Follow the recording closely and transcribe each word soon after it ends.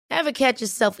Ever catch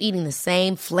yourself eating the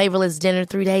same flavorless dinner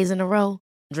 3 days in a row?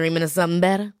 Dreaming of something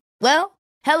better? Well,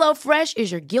 HelloFresh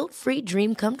is your guilt-free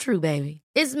dream come true, baby.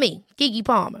 It's me, Keke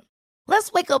Palmer.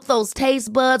 Let's wake up those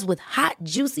taste buds with hot,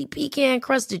 juicy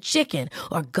pecan-crusted chicken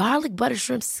or garlic butter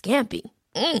shrimp scampi.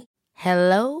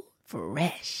 Hello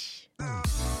Fresh.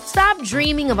 Stop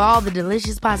dreaming of all the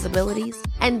delicious possibilities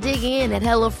and dig in at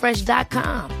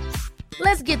HelloFresh.com.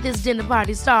 Let's get this dinner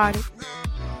party started.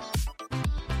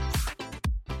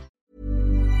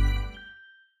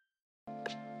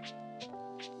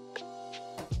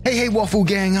 Hey Waffle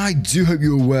Gang, I do hope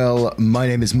you're well. My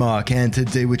name is Mark and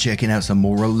today we're checking out some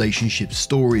more relationship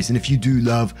stories, and if you do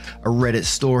love a Reddit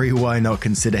story, why not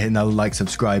consider hitting that like,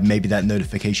 subscribe, maybe that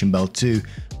notification bell too.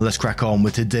 Let's crack on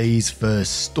with today's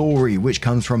first story, which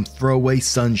comes from Throwaway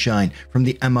Sunshine from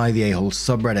the Am I the A-Hole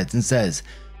subreddit and says,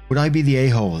 would I be the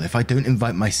a-hole if I don't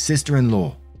invite my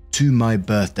sister-in-law to my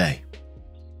birthday?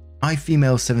 I,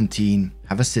 female 17,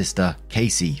 have a sister,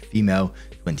 Casey, female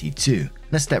 22,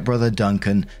 and a stepbrother,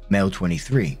 Duncan, male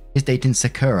 23. He's dating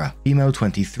Sakura, female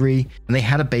 23, and they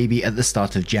had a baby at the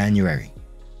start of January.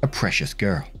 A precious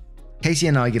girl. Casey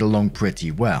and I get along pretty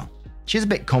well. She's a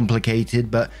bit complicated,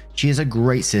 but she is a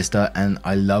great sister and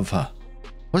I love her.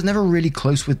 I was never really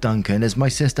close with Duncan as my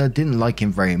sister didn't like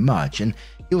him very much, and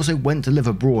he also went to live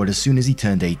abroad as soon as he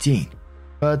turned 18.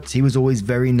 But he was always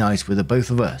very nice with the both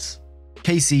of us.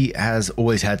 Casey has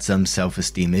always had some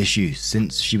self-esteem issues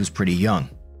since she was pretty young.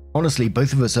 Honestly,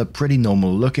 both of us are pretty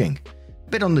normal looking, a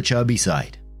bit on the chubby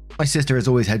side. My sister has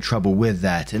always had trouble with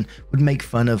that and would make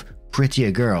fun of prettier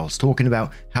girls, talking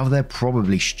about how they're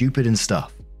probably stupid and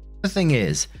stuff. The thing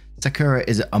is, Sakura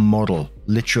is a model,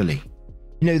 literally.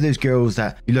 You know those girls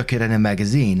that you look at in a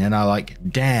magazine and are like,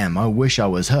 damn, I wish I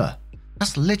was her.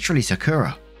 That's literally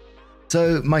Sakura.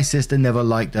 So my sister never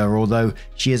liked her, although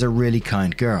she is a really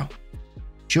kind girl.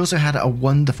 She also had a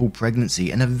wonderful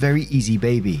pregnancy and a very easy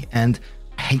baby, and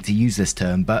I hate to use this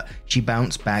term, but she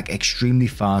bounced back extremely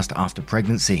fast after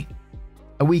pregnancy.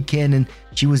 A week in and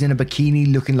she was in a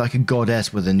bikini looking like a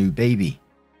goddess with a new baby.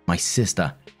 My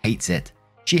sister hates it.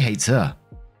 She hates her.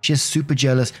 She is super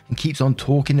jealous and keeps on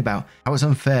talking about how it's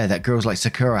unfair that girls like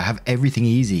Sakura have everything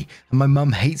easy, and my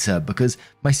mum hates her because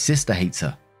my sister hates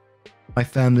her. My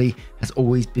family has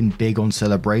always been big on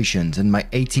celebrations, and my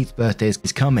 18th birthday is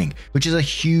coming, which is a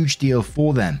huge deal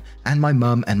for them, and my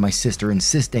mum and my sister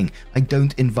insisting I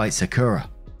don't invite Sakura.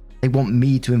 They want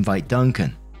me to invite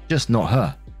Duncan, just not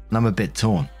her, and I'm a bit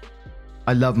torn.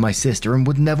 I love my sister and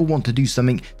would never want to do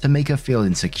something to make her feel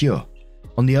insecure.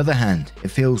 On the other hand, it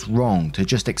feels wrong to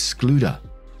just exclude her,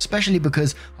 especially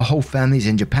because her whole family's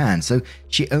in Japan, so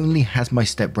she only has my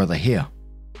stepbrother here.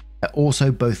 They're also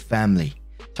both family,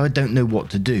 so I don't know what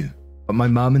to do, but my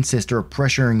mum and sister are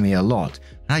pressuring me a lot,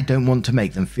 and I don't want to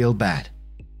make them feel bad.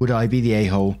 Would I be the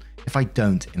a-hole if I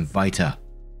don't invite her?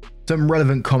 Some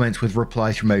relevant comments with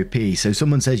replies from OP. So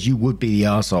someone says you would be the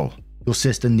arsehole. Your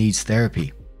sister needs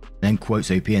therapy. Then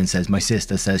quotes OP and says my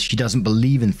sister says she doesn't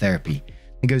believe in therapy.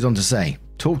 And goes on to say,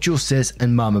 talk to your sis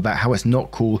and mum about how it's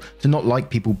not cool to not like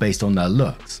people based on their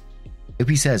looks.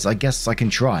 OP says, I guess I can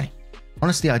try.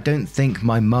 Honestly, I don't think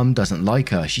my mum doesn't like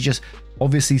her. She just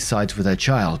obviously sides with her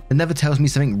child and never tells me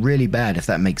something really bad, if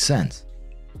that makes sense.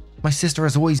 My sister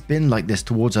has always been like this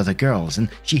towards other girls, and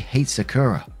she hates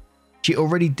Sakura. She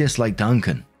already disliked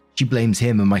Duncan. She blames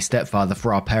him and my stepfather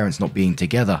for our parents not being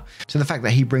together, so the fact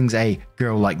that he brings a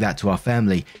girl like that to our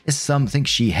family is something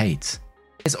she hates.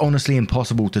 It's honestly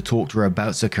impossible to talk to her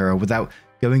about Sakura without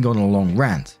going on a long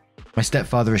rant. My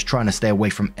stepfather is trying to stay away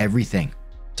from everything.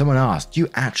 Someone asked, do you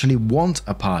actually want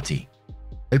a party?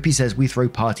 OP says we throw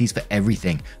parties for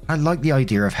everything. I like the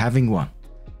idea of having one.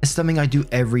 It's something I do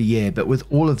every year, but with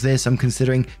all of this I'm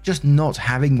considering just not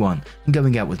having one and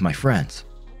going out with my friends.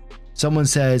 Someone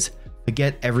says,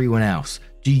 forget everyone else.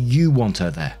 Do you want her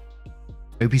there?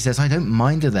 OP says I don't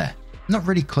mind her there. I'm not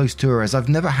really close to her as I've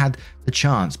never had the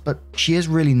chance, but she is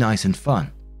really nice and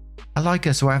fun. I like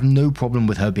her, so I have no problem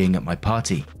with her being at my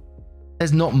party.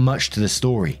 There's not much to the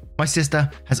story. My sister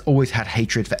has always had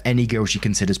hatred for any girl she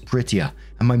considers prettier,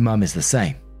 and my mum is the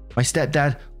same. My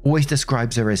stepdad always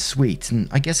describes her as sweet, and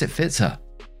I guess it fits her.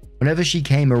 Whenever she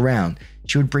came around,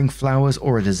 she would bring flowers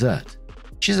or a dessert.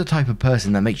 She's the type of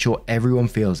person that makes sure everyone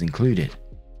feels included.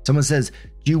 Someone says,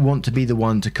 do you want to be the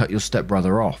one to cut your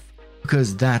stepbrother off?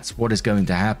 Because that's what is going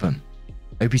to happen.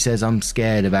 Opie says I'm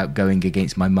scared about going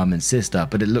against my mum and sister,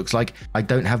 but it looks like I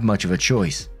don't have much of a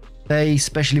choice. They,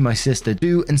 especially my sister,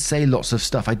 do and say lots of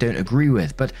stuff I don't agree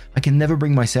with, but I can never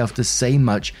bring myself to say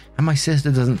much, and my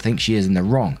sister doesn't think she is in the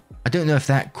wrong. I don't know if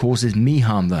that causes me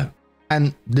harm though.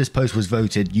 And this post was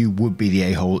voted you would be the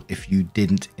a-hole if you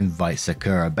didn't invite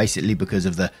Sakura, basically because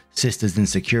of the sister's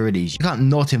insecurities. You can't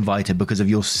not invite her because of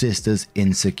your sister's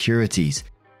insecurities.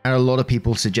 And a lot of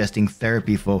people suggesting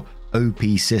therapy for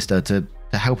OP's sister to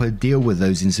help her deal with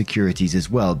those insecurities as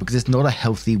well, because it's not a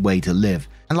healthy way to live.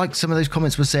 And like some of those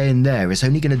comments were saying there, it's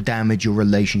only going to damage your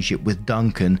relationship with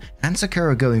Duncan and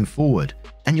Sakura going forward.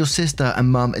 And your sister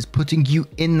and mum is putting you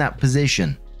in that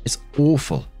position. It's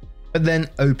awful. But then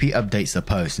OP updates the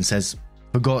post and says,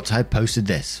 "Forgot I posted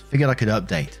this. Figured I could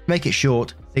update. Make it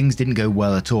short, things didn't go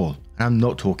well at all, and I'm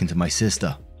not talking to my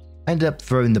sister. I ended up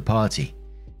throwing the party.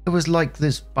 It was like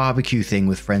this barbecue thing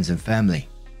with friends and family.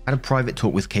 I had a private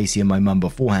talk with Casey and my mum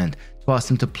beforehand to ask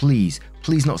them to please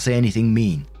not say anything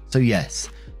mean. So yes,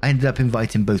 I ended up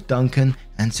inviting both Duncan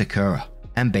and Sakura,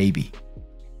 and baby.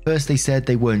 First they said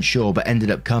they weren't sure but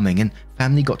ended up coming, and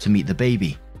family got to meet the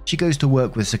baby. She goes to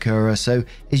work with Sakura, so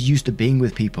is used to being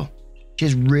with people. She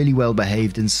is really well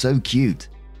behaved and so cute.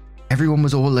 Everyone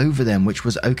was all over them, which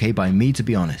was okay by me, to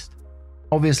be honest.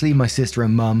 Obviously my sister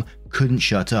and mum couldn't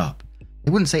shut up.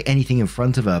 They wouldn't say anything in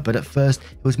front of her, but at first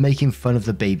it was making fun of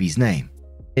the baby's name.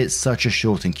 It's such a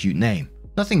short and cute name.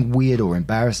 Nothing weird or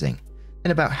embarrassing.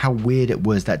 Then about how weird it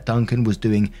was that Duncan was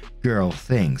doing girl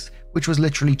things, which was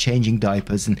literally changing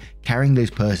diapers and carrying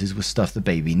those purses with stuff the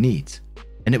baby needs.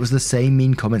 And it was the same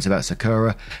mean comments about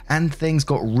Sakura, and things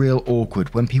got real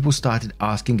awkward when people started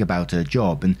asking about her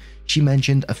job, and she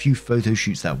mentioned a few photo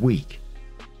shoots that week.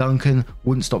 Duncan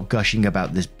wouldn't stop gushing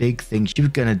about this big thing she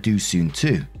was gonna do soon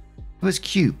too. It was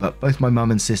cute, but both my mum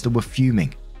and sister were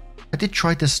fuming. I did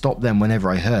try to stop them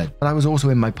whenever I heard, but I was also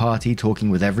in my party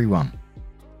talking with everyone.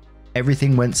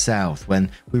 Everything went south when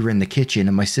we were in the kitchen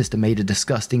and my sister made a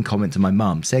disgusting comment to my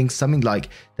mum, saying something like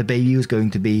the baby was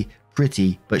going to be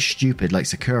pretty but stupid like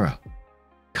Sakura.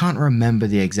 Can't remember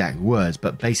the exact words,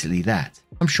 but basically that.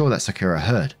 I'm sure that Sakura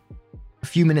heard. A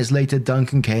few minutes later,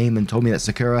 Duncan came and told me that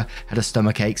Sakura had a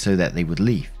stomachache so that they would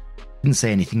leave. Didn't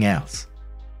say anything else.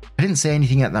 I didn't say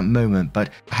anything at that moment, but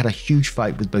I had a huge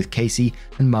fight with both Casey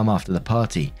and mum after the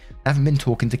party. I haven't been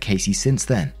talking to Casey since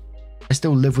then. I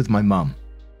still live with my mum.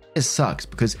 It sucks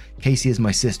because Casey is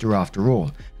my sister after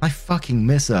all. I fucking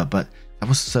miss her, but that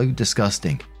was so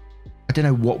disgusting. I don't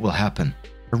know what will happen.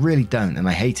 I really don't, and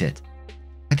I hate it.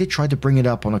 I did try to bring it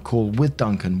up on a call with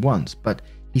Duncan once, but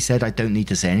he said I don't need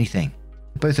to say anything.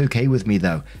 They're both okay with me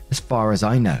though, as far as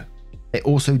I know. They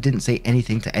also didn't say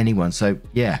anything to anyone, so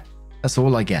yeah, that's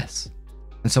all I guess.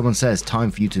 And someone says time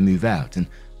for you to move out, and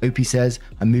OP says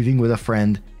I'm moving with a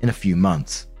friend in a few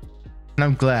months. And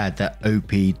I'm glad that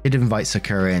OP did invite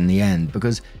Sakura in the end,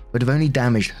 because it would have only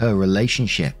damaged her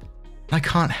relationship. And I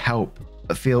can't help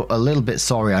but feel a little bit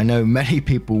sorry. I know many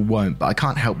people won't, but I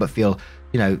can't help but feel,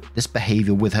 this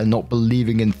behavior with her not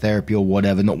believing in therapy or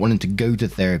whatever, not wanting to go to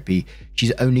therapy,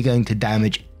 she's only going to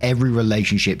damage every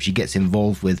relationship she gets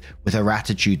involved with her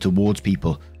attitude towards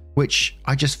people, which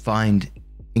I just find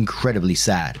incredibly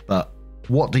sad. But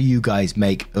what do you guys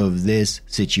make of this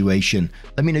situation?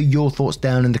 Let me know your thoughts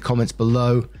down in the comments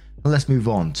below, and let's move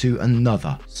on to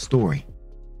another story.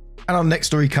 And our next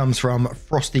story comes from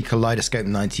Frosty Kaleidoscope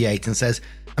 98 and says,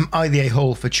 "Am I the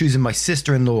a-hole for choosing my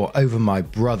sister-in-law over my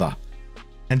brother?"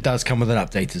 And does come with an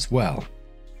update as well.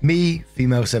 Me,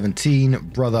 female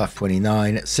 17, brother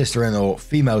 29, sister-in-law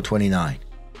female 29.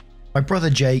 My brother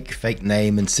Jake, fake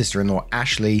name, and sister-in-law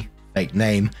Ashley, fake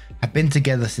name, have been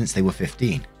together since they were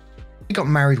 15. We got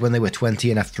married when they were 20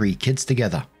 and have 3 kids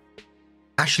together.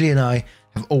 Ashley and I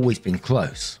have always been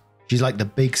close. She's like the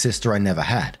big sister I never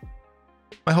had.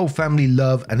 My whole family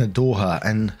love and adore her,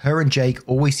 and her and Jake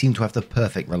always seem to have the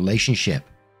perfect relationship.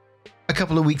 A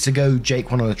couple of weeks ago, Jake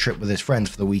went on a trip with his friends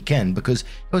for the weekend because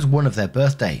it was one of their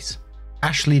birthdays.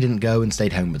 Ashley didn't go and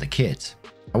stayed home with the kids.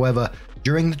 However,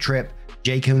 during the trip,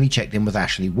 Jake only checked in with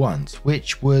Ashley once,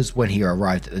 which was when he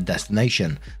arrived at the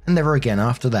destination, and never again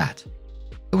after that.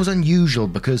 It was unusual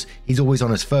because he's always on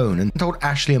his phone and told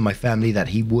Ashley and my family that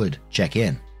he would check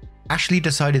in. Ashley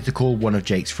decided to call one of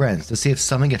Jake's friends to see if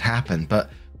something had happened, but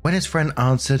when his friend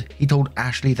answered, he told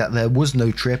Ashley that there was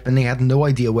no trip and he had no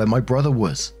idea where my brother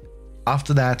was.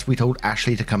 After that, we told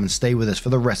Ashley to come and stay with us for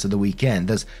the rest of the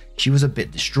weekend as she was a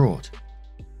bit distraught.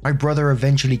 My brother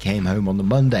eventually came home on the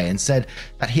Monday and said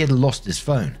that he had lost his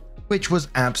phone, which was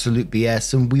absolute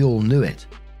BS and we all knew it.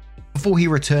 Before he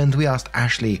returned, we asked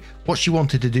Ashley what she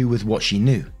wanted to do with what she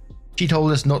knew. She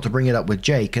told us not to bring it up with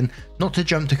Jake and not to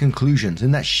jump to conclusions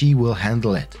and that she will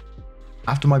handle it.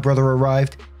 After my brother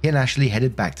arrived, he and Ashley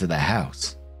headed back to their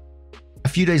house. A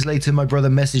few days later, my brother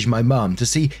messaged my mum to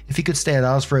see if he could stay at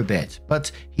ours for a bit,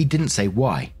 but he didn't say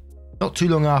why. Not too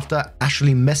long after,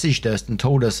 Ashley messaged us and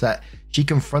told us that she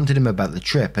confronted him about the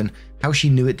trip and how she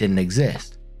knew it didn't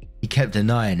exist. He kept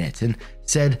denying it and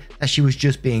said that she was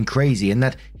just being crazy and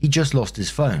that he just lost his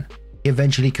phone. He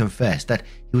eventually confessed that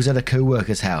he was at a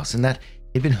co-worker's house and that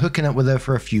he'd been hooking up with her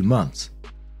for a few months.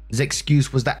 His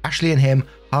excuse was that Ashley and him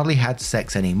hardly had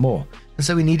sex anymore, and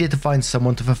so he needed to find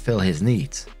someone to fulfill his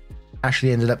needs.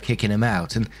 Ashley ended up kicking him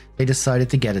out and they decided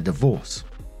to get a divorce.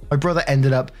 My brother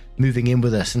ended up moving in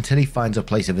with us until he finds a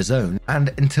place of his own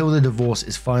and until the divorce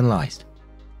is finalized.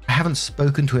 I haven't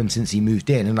spoken to him since he moved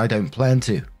in and I don't plan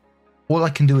to. All I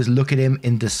can do is look at him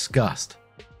in disgust.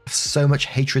 I have so much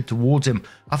hatred towards him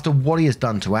after what he has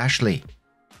done to Ashley.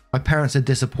 My parents are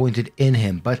disappointed in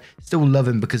him but still love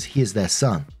him because he is their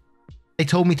son. They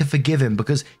told me to forgive him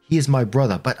because he is my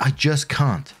brother, but I just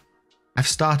can't. I've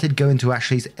started going to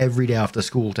Ashley's every day after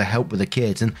school to help with the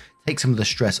kids and take some of the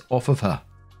stress off of her.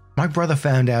 My brother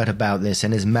found out about this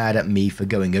and is mad at me for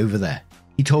going over there.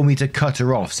 He told me to cut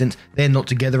her off since they're not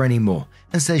together anymore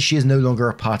and says she is no longer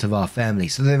a part of our family,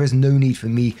 so there is no need for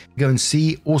me to go and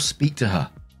see or speak to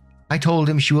her. I told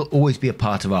him she will always be a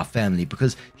part of our family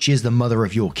because she is the mother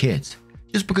of your kids.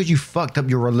 Just because you fucked up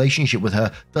your relationship with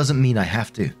her doesn't mean I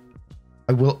have to.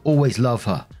 I will always love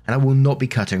her and I will not be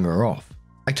cutting her off.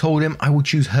 I told him I will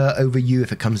choose her over you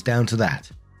if it comes down to that.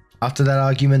 After that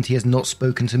argument, he has not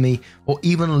spoken to me or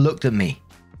even looked at me.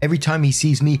 Every time he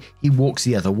sees me, he walks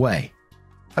the other way.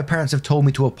 My parents have told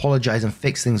me to apologize and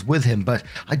fix things with him, but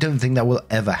I don't think that will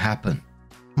ever happen.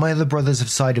 My other brothers have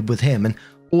sided with him and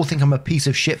all think I'm a piece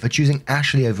of shit for choosing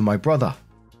Ashley over my brother.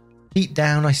 Deep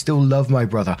down, I still love my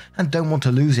brother and don't want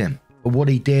to lose him, but what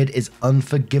he did is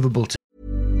unforgivable to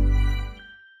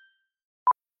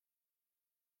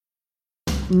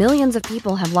Millions of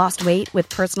people have lost weight with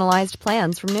personalized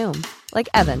plans from Noom. Like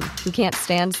Evan, who can't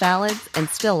stand salads and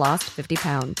still lost 50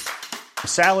 pounds.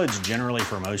 Salads generally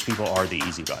for most people are the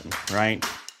easy button, right?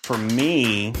 For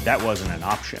me, that wasn't an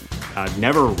option. I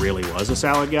never really was a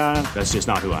salad guy. That's just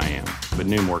not who I am. But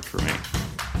Noom worked for me.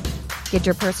 Get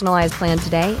your personalized plan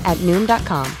today at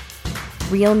Noom.com.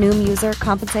 Real Noom user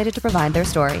compensated to provide their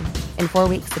story. In 4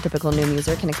 weeks, the typical Noom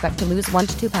user can expect to lose 1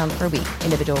 to 2 pounds per week.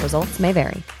 Individual results may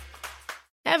vary.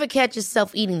 Ever catch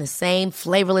yourself eating the same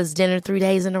flavorless dinner 3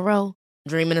 days in a row?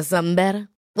 Dreaming of something better?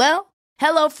 Well,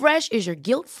 HelloFresh is your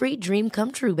guilt-free dream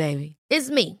come true, baby. It's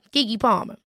me, Keke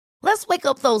Palmer. Let's wake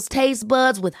up those taste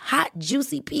buds with hot,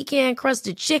 juicy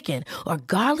pecan-crusted chicken or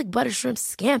garlic butter shrimp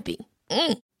scampi.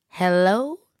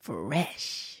 Hello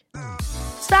Fresh.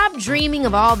 Stop dreaming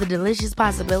of all the delicious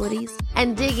possibilities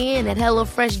and dig in at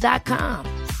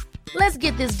HelloFresh.com. Let's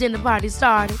get this dinner party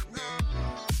started.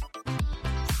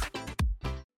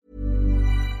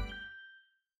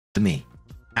 to me.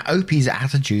 Now, OP's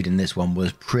attitude in this one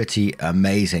was pretty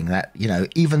amazing. That, you know,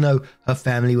 even though her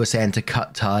family was saying to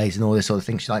cut ties and all this sort of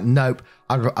thing, she's like, nope,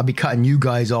 I'll be cutting you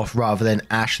guys off rather than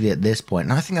Ashley at this point.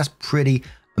 And I think that's pretty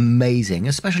amazing,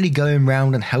 especially going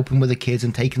around and helping with the kids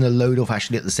and taking the load off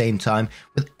Ashley at the same time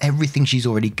with everything she's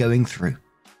already going through.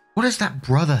 What is that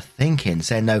brother thinking,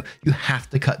 saying, no, you have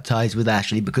to cut ties with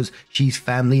Ashley because she's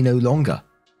family no longer?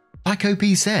 Like OP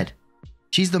said,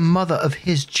 she's the mother of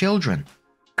his children.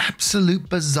 Absolute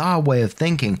bizarre way of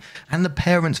thinking, and the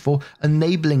parents for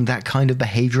enabling that kind of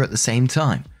behavior at the same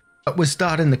time. But we're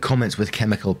starting the comments with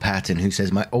Chemical Patton, who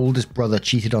says, my oldest brother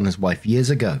cheated on his wife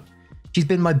years ago. She's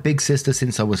been my big sister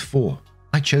since I was 4.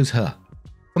 I chose her.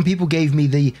 When people gave me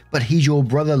the "but he's your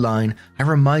brother" line, I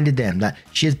reminded them that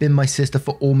she has been my sister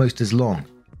for almost as long.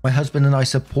 My husband and I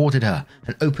supported her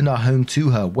and opened our home to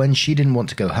her when she didn't want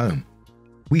to go home.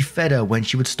 We fed her when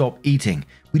she would stop eating.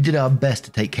 We did our best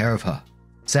to take care of her.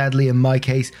 Sadly, in my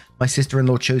case, my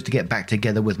sister-in-law chose to get back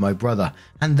together with my brother,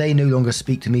 and they no longer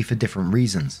speak to me for different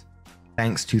reasons.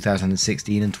 Thanks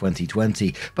 2016 and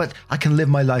 2020, but I can live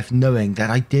my life knowing that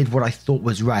I did what I thought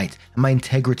was right and my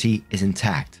integrity is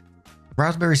intact.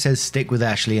 Raspberry says stick with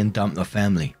Ashley and dump the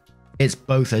family. It's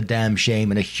both a damn shame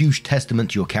and a huge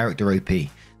testament to your character, OP,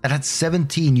 that at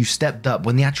 17 you stepped up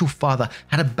when the actual father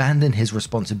had abandoned his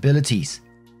responsibilities.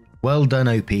 Well done,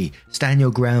 OP. Stand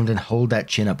your ground and hold that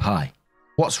chin up high.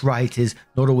 What's right is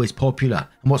not always popular,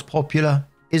 and what's popular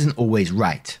isn't always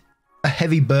right. A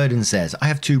Heavy Burden says, I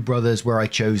have 2 brothers where I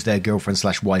chose their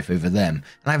girlfriend/wife over them,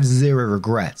 and I have 0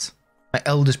 regrets. My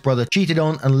eldest brother cheated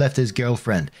on and left his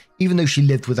girlfriend, even though she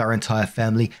lived with our entire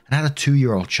family and had a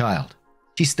 2-year-old child.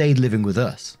 She stayed living with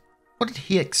us. What did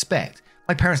he expect?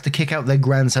 My parents to kick out their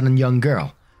grandson and young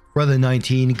girl, brother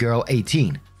 19, girl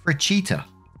 18, for a cheater?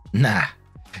 Nah.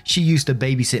 She used to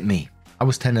babysit me. I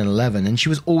was 10 and 11, and she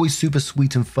was always super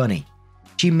sweet and funny.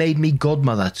 She made me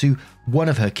godmother to one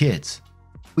of her kids.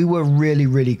 We were really,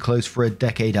 really close for a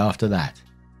decade after that.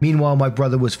 Meanwhile, my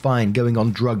brother was fine, going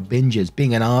on drug binges,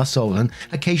 being an arsehole, and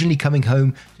occasionally coming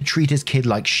home to treat his kid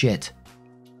like shit.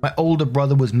 My older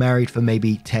brother was married for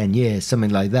maybe 10 years, something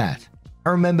like that. I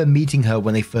remember meeting her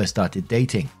when they first started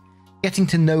dating, getting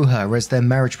to know her as their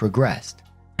marriage progressed.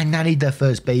 I nannied their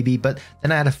first baby, but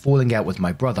then I had a falling out with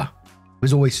my brother. He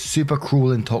was always super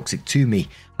cruel and toxic to me, and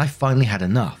I finally had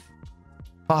enough.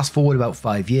 Fast forward about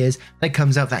 5 years, and it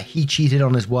comes out that he cheated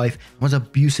on his wife and was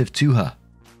abusive to her.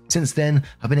 Since then,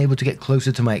 I've been able to get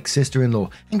closer to my ex-sister-in-law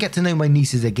and get to know my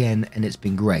nieces again, and it's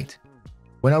been great.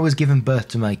 When I was giving birth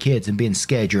to my kids and being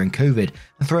scared during COVID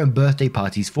and throwing birthday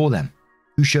parties for them,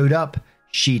 who showed up?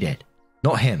 She did,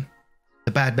 not him.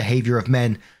 The bad behavior of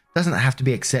men doesn't have to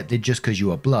be accepted just because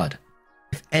you are blood.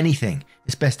 If anything,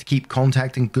 it's best to keep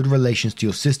contact and good relations to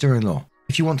your sister-in-law.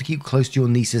 If you want to keep close to your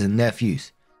nieces and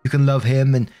nephews, you can love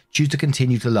him and choose to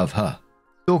continue to love her.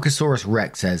 Dorkosaurus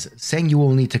Rex says, saying you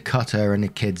all need to cut her and the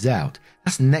kids out,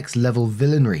 that's next level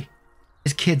villainy.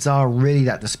 His kids are really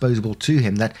that disposable to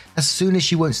him that as soon as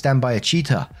she won't stand by a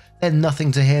cheater, they're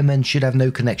nothing to him and should have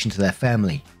no connection to their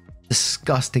family.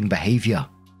 Disgusting behavior.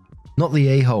 Not the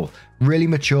a-hole, really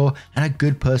mature and a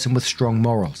good person with strong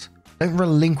morals. Don't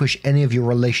relinquish any of your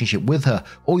relationship with her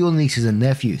or your nieces and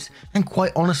nephews, and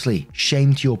quite honestly,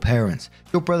 shame to your parents.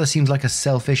 Your brother seems like a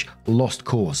selfish, lost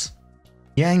cause.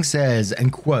 Yang says,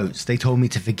 and quotes, they told me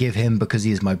to forgive him because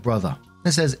he is my brother.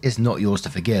 And says, it's not yours to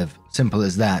forgive. Simple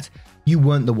as that. You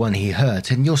weren't the one he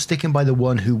hurt, and you're sticking by the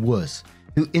one who was,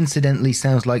 who incidentally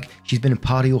sounds like she's been a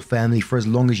part of your family for as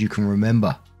long as you can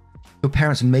remember. Your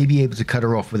parents may be able to cut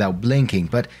her off without blinking,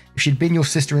 but if she'd been your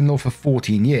sister-in-law for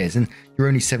 14 years and you're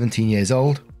only 17 years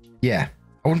old, yeah,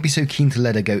 I wouldn't be so keen to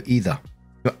let her go either.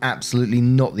 You're absolutely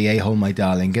not the a-hole, my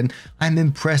darling, and I'm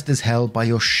impressed as hell by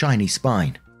your shiny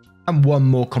spine. And one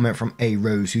more comment from A.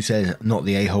 Rose, who says, not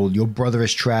the a-hole, your brother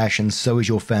is trash and so is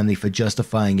your family for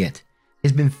justifying it.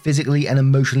 He's been physically and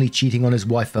emotionally cheating on his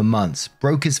wife for months,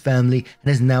 broke his family,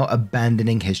 and is now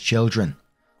abandoning his children.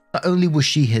 Not only was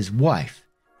she his wife,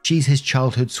 she's his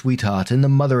childhood sweetheart and the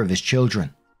mother of his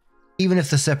children. Even if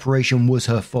the separation was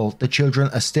her fault, the children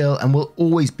are still and will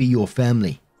always be your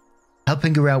family.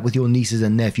 Helping her out with your nieces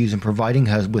and nephews and providing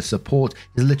her with support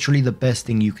is literally the best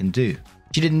thing you can do.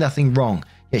 She did nothing wrong,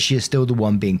 yet she is still the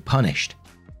one being punished.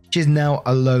 She is now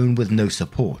alone with no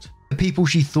support. The people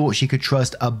she thought she could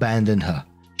trust abandoned her.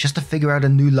 She has to figure out a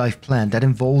new life plan that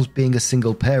involves being a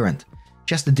single parent.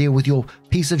 She has to deal with your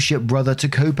piece of shit brother to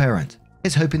co-parent.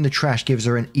 Is hoping the trash gives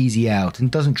her an easy out and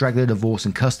doesn't drag the divorce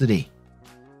in custody.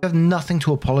 You have nothing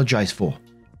to apologize for.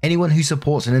 Anyone who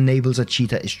supports and enables a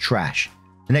cheater is trash.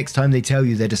 The next time they tell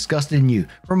you they're disgusted in you,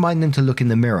 remind them to look in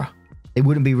the mirror. They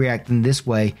wouldn't be reacting this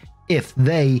way if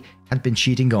they had been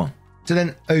cheating on. So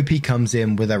then OP comes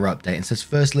in with their update and says,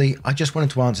 firstly, I just wanted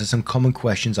to answer some common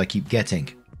questions I keep getting.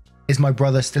 Is my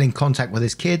brother still in contact with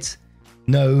his kids?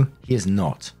 No, he is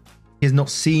not. He has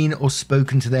not seen or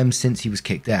spoken to them since he was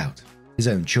kicked out. His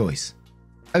own choice.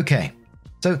 Okay,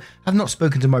 so I've not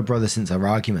spoken to my brother since our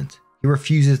argument. He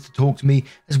refuses to talk to me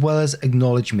as well as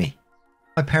acknowledge me.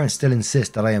 My parents still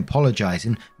insist that I apologize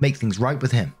and make things right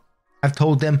with him. I've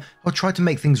told them I'll try to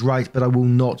make things right, but I will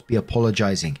not be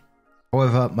apologizing.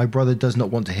 However, my brother does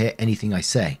not want to hear anything I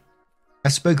say.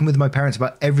 I've spoken with my parents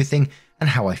about everything and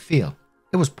how I feel.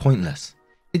 It was pointless.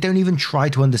 They don't even try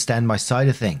to understand my side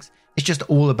of things. It's just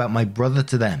all about my brother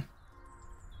to them.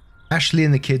 Ashley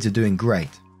and the kids are doing great.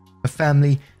 Her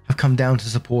family have come down to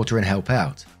support her and help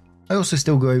out. I also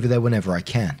still go over there whenever I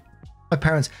can. My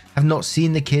parents have not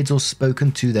seen the kids or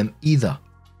spoken to them either.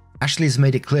 Ashley has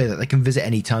made it clear that they can visit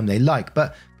anytime they like,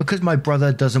 but because my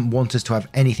brother doesn't want us to have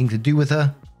anything to do with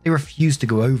her, they refuse to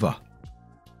go over.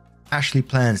 Ashley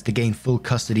plans to gain full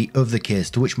custody of the kids,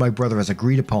 to which my brother has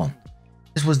agreed upon.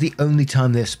 This was the only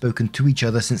time they have spoken to each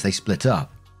other since they split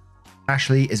up.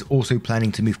 Ashley is also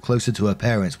planning to move closer to her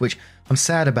parents, which I'm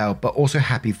sad about but also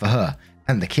happy for her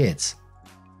and the kids.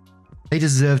 They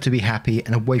deserve to be happy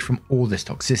and away from all this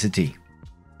toxicity.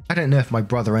 I don't know if my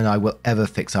brother and I will ever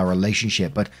fix our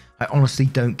relationship, but I honestly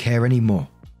don't care anymore.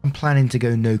 I'm planning to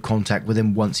go no contact with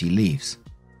him once he leaves.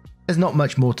 There's not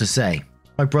much more to say.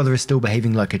 My brother is still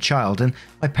behaving like a child and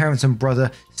my parents and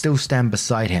brother still stand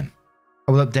beside him.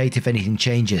 I will update if anything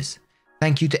changes.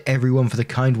 Thank you to everyone for the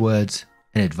kind words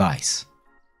and advice.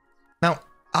 Now,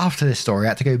 after this story, I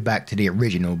had to go back to the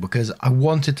original because I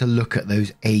wanted to look at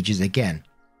those ages again.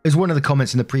 As one of the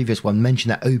comments in the previous one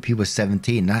mentioned that OP was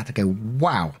 17, and I had to go,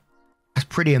 wow, that's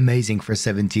pretty amazing for a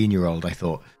 17-year-old, I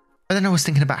thought. But then I was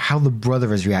thinking about how the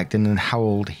brother is reacting and how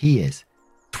old he is.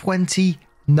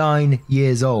 29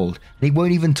 years old, and he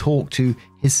won't even talk to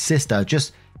his sister.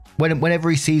 Just whenever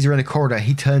he sees her in the corridor,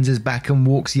 he turns his back and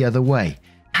walks the other way.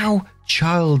 How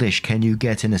childish can you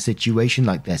get in a situation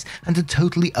like this? And to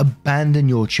totally abandon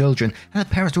your children, and the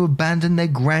parents to abandon their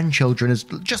grandchildren as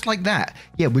just like that.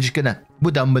 Yeah,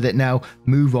 we're done with it now,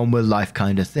 move on with life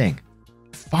kind of thing.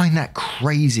 I find that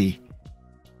crazy.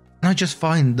 And I just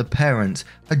find the parents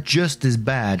are just as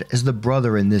bad as the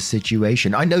brother in this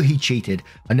situation. I know he cheated.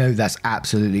 I know that's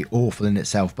absolutely awful in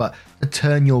itself, but to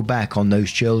turn your back on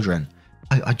those children,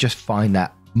 I just find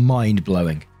that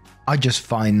mind-blowing. I just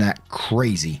find that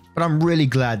crazy. But I'm really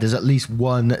glad there's at least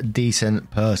one decent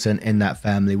person in that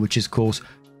family, which is, of course,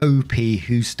 OP,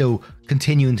 who's still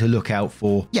continuing to look out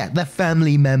for, their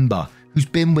family member who's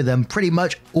been with them pretty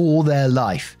much all their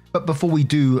life. But before we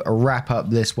do wrap up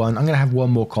this one, I'm going to have one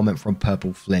more comment from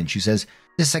Purple Flinch, who says,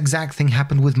 this exact thing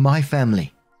happened with my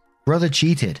family. Brother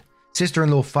cheated.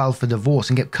 Sister-in-law filed for divorce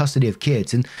and get custody of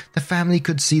kids, and the family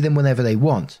could see them whenever they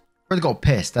want. Brother got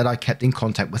pissed that I kept in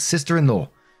contact with sister-in-law.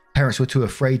 Parents were too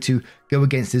afraid to go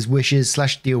against his wishes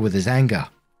 / deal with his anger.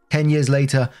 10 years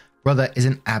later, brother is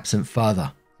an absent father.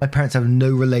 My parents have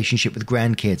no relationship with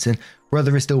grandkids, and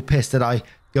brother is still pissed that I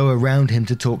go around him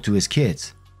to talk to his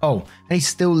kids. Oh, and he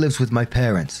still lives with my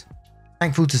parents.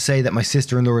 Thankful to say that my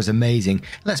sister-in-law is amazing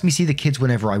and lets me see the kids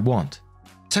whenever I want.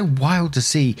 So wild to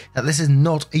see that this is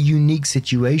not a unique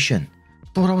situation.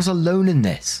 Thought I was alone in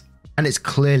this. And it's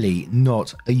clearly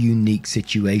not a unique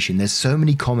situation. There's so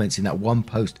many comments in that one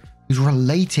post who's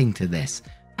relating to this.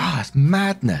 It's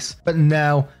madness. But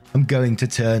now I'm going to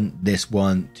turn this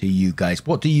one to you guys.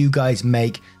 What do you guys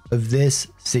make of this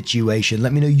situation?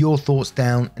 Let me know your thoughts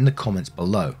down in the comments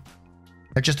below.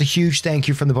 Now, just a huge thank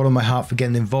you from the bottom of my heart for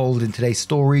getting involved in today's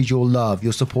stories. Your love,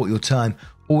 your support, your time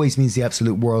always means the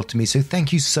absolute world to me. So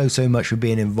thank you so much for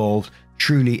being involved.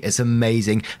 Truly, it's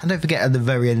amazing. And don't forget, at the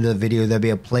very end of the video, there'll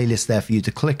be a playlist there for you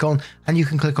to click on, and you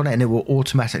can click on it and it will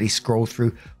automatically scroll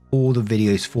through all the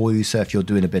videos for you. So if you're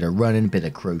doing a bit of running, a bit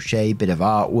of crochet, bit of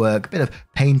artwork, a bit of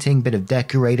painting, bit of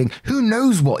decorating, who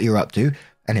knows what you're up to.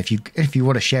 And if you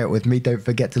want to share it with me, don't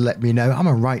forget to let me know. I'm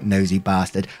a right nosy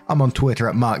bastard. I'm on Twitter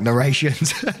at Mark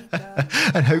Narrations.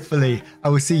 And hopefully I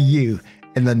will see you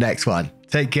in the next one.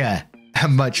 Take care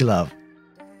and much love.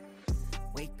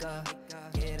 Wake up,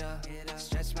 get up,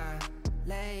 stretch my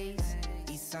legs,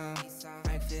 eat some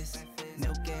breakfast,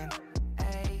 milk and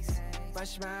eggs,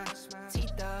 brush my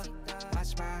teeth up,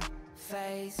 wash my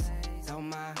face, throw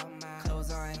my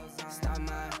clothes on, start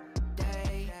my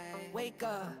day. Wake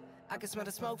up, I can smell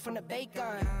the smoke from the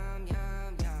bacon.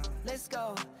 Let's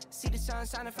go, see the sun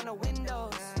shining from the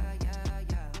windows.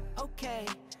 Okay,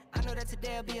 I know that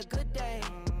today'll be a good day.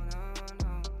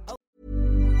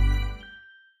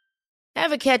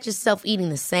 Ever catch yourself eating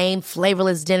the same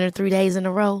flavorless dinner 3 days in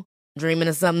a row? Dreaming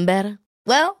of something better?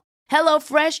 Well,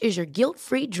 HelloFresh is your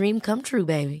guilt-free dream come true,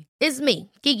 baby. It's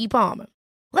me, Keke Palmer.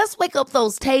 Let's wake up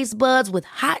those taste buds with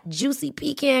hot, juicy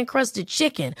pecan-crusted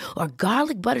chicken or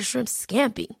garlic butter shrimp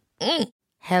scampi.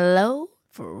 Hello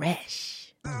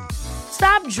Fresh.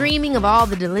 Stop dreaming of all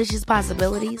the delicious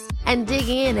possibilities and dig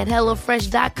in at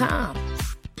HelloFresh.com.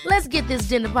 Let's get this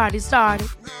dinner party started.